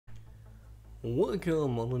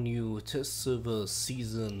Welcome on a new test server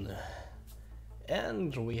season,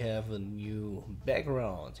 and we have a new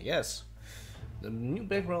background. Yes, the new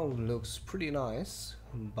background looks pretty nice,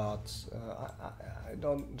 but I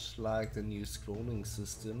don't like the new scrolling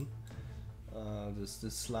system. This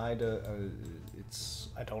slider,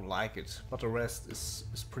 I don't like it, but the rest is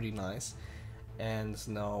pretty nice. And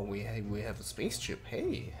now we have a spaceship.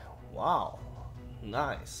 Hey, wow,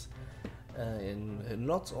 nice. In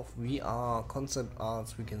lots of VR concept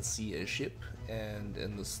arts we can see a ship, and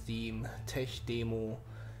in the Steam tech demo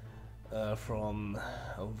from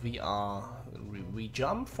VR we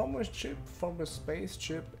jump from a ship, from a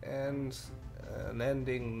spaceship, and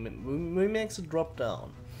landing we makes a drop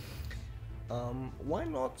down. Why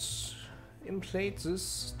not implement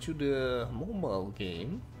this to the mobile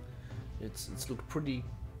game? It's looked pretty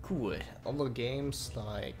cool. Other games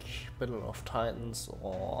like Battle of Titans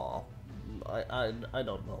or I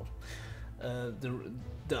don't know.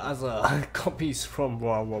 The other copies from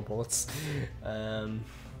War Robots,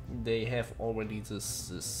 they have already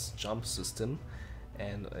this jump system,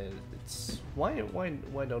 and it's why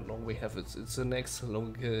don't know we have it? It's the next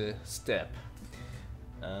logical step.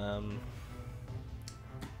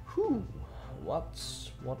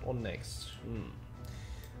 What on next?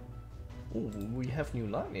 Oh, we have new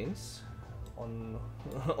lightnings on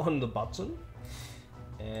on the button.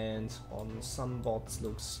 And on some bots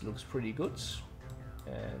looks pretty good,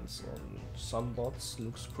 and on some bots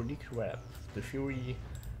looks pretty crap. The Fury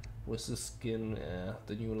with the skin,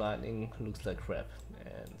 the new lightning looks like crap,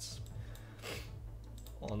 and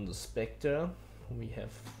on the Spectre we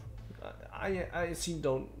have I see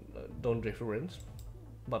don't different,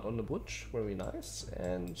 but on the Butch very nice,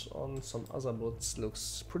 and on some other bots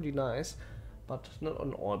looks pretty nice, but not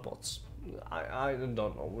on all bots. I don't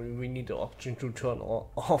know. We need the option to turn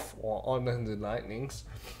off or on the lightnings,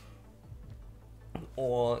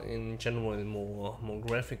 or in general more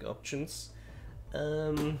graphic options.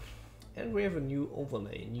 And we have a new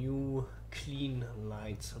overlay, new clean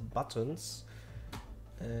light buttons.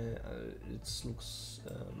 It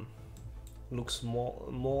looks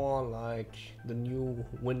more like the new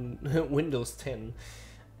Windows 10.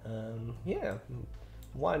 Yeah.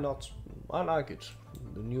 Why not? I like it.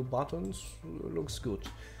 The new buttons looks good.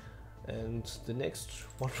 And the next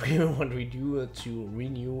what we do to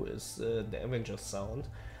renew is the Avengers sound.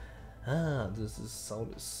 This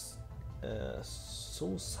sound is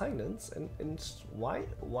so silent, and why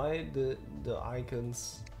the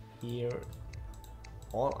icons here,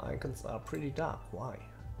 all icons are pretty dark? Why?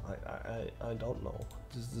 I don't know.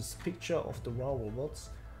 This picture of the raw robots,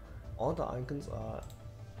 all the icons are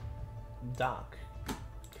dark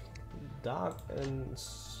and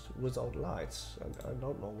without lights. I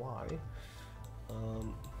don't know why.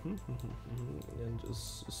 And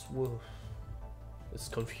it's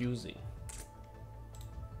confusing.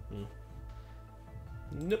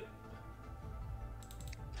 Nope.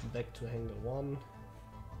 Back to Hangar 1,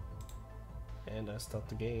 and I start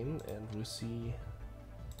the game, and we see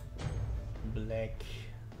black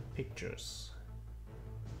pictures.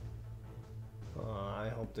 I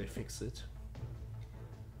hope they fix it.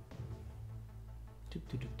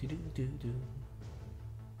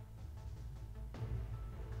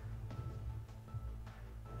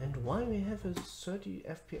 And why we have a 30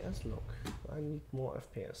 FPS look? I need more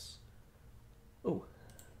FPS. Oh,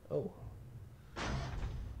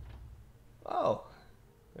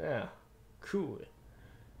 yeah, cool.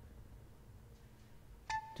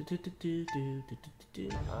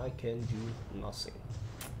 I can do nothing.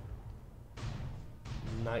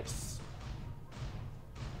 Nice.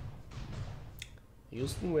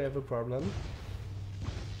 Houston, we have a problem.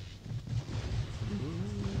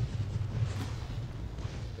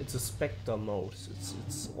 It's a Spectre mode.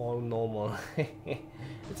 It's all normal.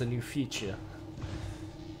 It's a new feature.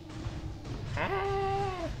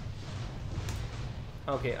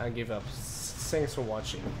 Okay, I give up. Thanks for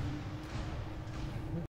watching.